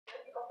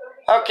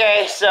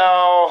Okay,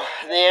 so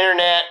the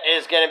internet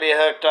is going to be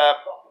hooked up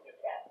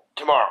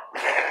tomorrow.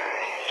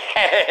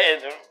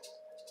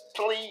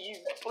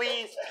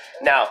 please.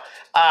 No,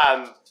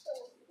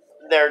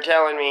 they're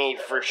telling me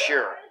for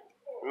sure,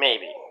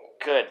 maybe,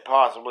 could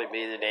possibly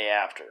be the day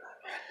after.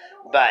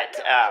 But,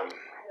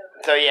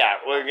 so yeah,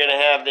 we're going to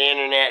have the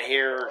internet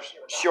here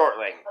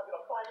shortly.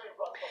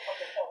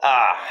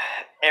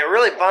 It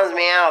really bums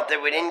me out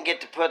that we didn't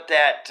get to put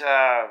that,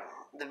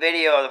 the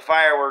video of the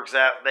fireworks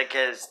up,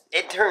 because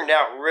it turned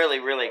out really,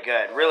 really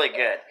good. Really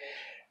good.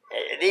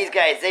 These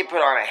guys, they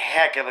put on a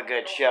heck of a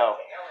good show.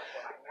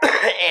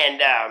 And,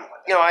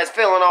 you know, I was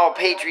feeling all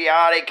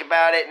patriotic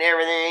about it and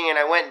everything, and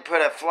I went and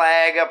put a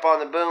flag up on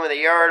the boom of the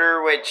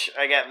yarder, which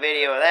I got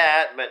video of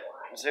that, but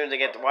as soon as I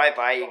get the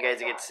Wi-Fi, you guys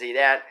get to see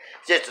that.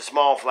 It's just a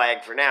small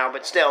flag for now,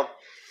 but still.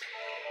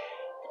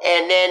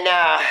 And then,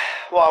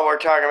 while we're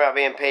talking about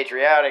being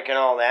patriotic and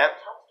all that,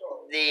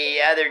 the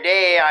other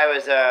day I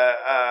was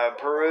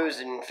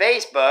perusing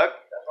Facebook,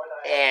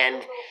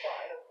 and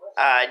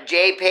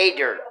Jay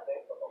Paydirt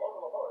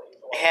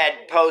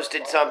had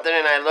posted something,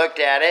 and I looked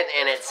at it,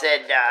 and it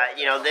said,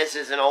 you know, this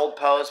is an old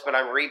post, but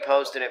I'm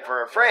reposting it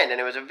for a friend,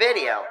 and it was a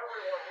video.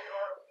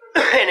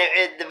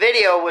 And the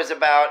video was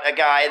about a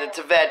guy that's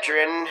a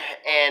veteran,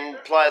 and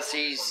plus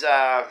he's,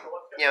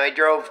 you know, he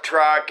drove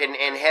truck and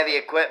heavy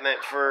equipment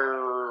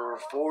for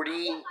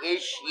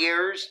 40-ish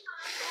years.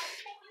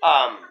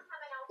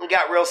 He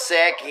got real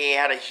sick. He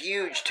had a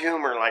huge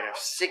tumor, like a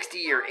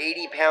 60 or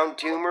 80-pound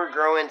tumor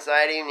grow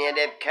inside him. He had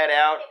to have it cut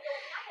out,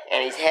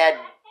 and he's had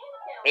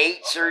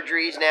 8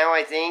 surgeries now,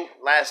 I think,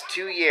 last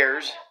 2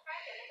 years.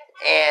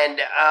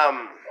 And,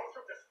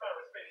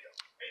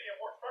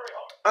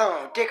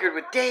 oh, Dickard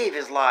with Dave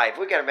is live.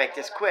 We gotta make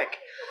this quick.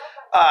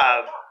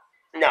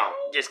 No,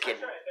 just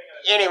kidding.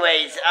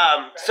 Anyways,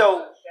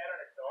 so,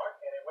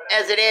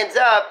 as it ends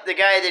up, the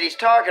guy that he's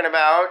talking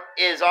about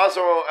is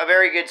also a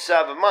very good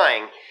sub of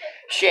mine,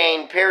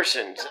 Shane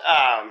Pearson's,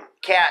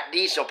 Cat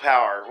Diesel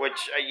Power,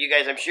 which you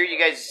guys, I'm sure you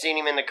guys have seen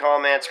him in the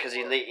comments, because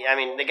I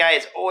mean, the guy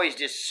is always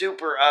just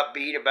super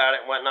upbeat about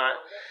it and whatnot.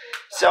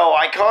 So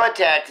I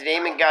contacted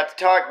him and got to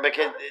talk,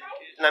 because,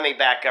 let me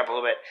back up a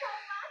little bit.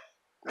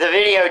 The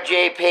video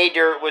Jay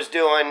Paydirt was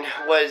doing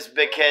was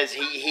because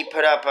he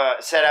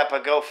set up a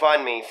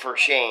GoFundMe for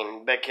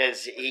Shane,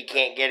 because he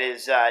can't get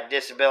his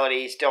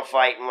disability. He's still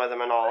fighting with him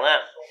and all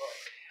that.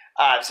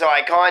 So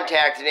I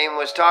contacted him,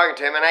 was talking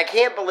to him, and I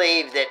can't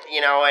believe that,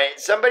 you know,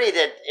 somebody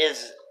that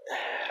is,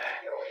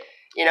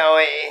 you know,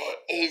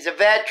 he's a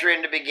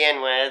veteran to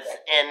begin with,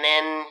 and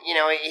then, you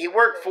know, he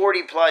worked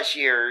 40-plus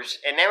years,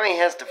 and now he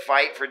has to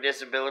fight for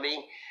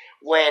disability,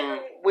 when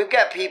we've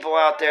got people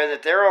out there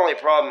that their only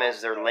problem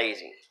is they're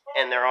lazy,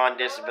 and they're on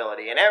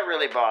disability, and that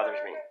really bothers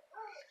me.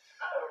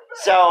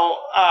 So,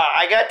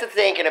 I got to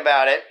thinking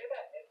about it,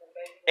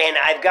 and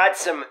I've got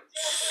some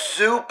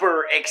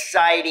super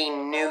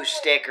exciting new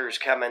stickers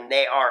coming.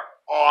 They are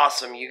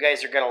awesome. You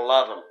guys are going to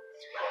love them.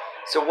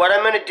 So what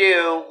I'm going to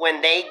do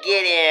when they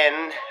get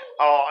in,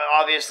 I'll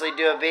obviously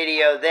do a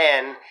video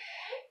then,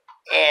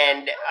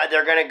 and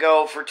they're going to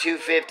go for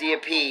 $250 a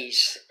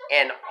piece,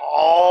 and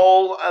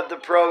all of the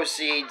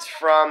proceeds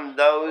from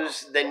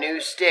the new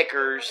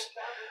stickers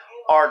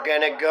are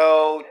going to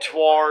go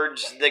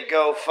towards the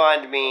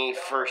GoFundMe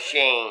for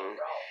Shane.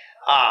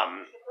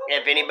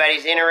 If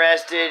anybody's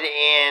interested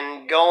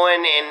in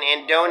going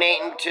and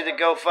donating to the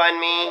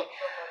GoFundMe,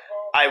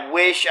 I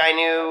wish I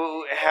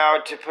knew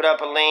how to put up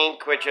a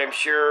link, which I'm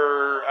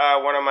sure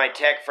one of my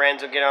tech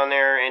friends will get on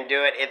there and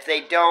do it. If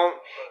they don't,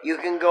 you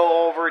can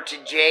go over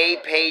to Jay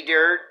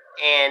Paydirt,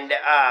 and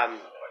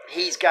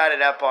he's got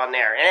it up on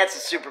there. And that's a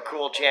super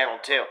cool channel,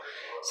 too.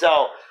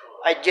 So,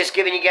 I just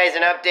giving you guys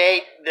an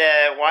update.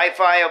 The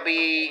Wi-Fi will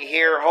be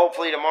here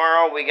hopefully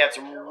tomorrow. We got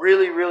some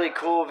really, really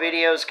cool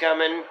videos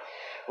coming.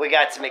 We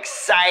got some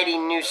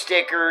exciting new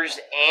stickers,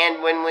 and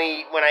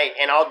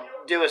I'll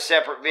do a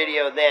separate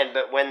video then,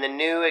 but when the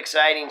new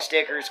exciting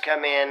stickers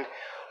come in,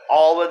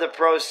 all of the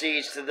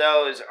proceeds to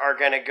those are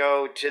going to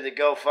go to the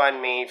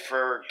GoFundMe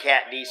for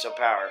Cat Diesel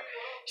Power.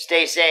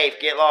 Stay safe.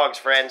 Get logs,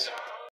 friends.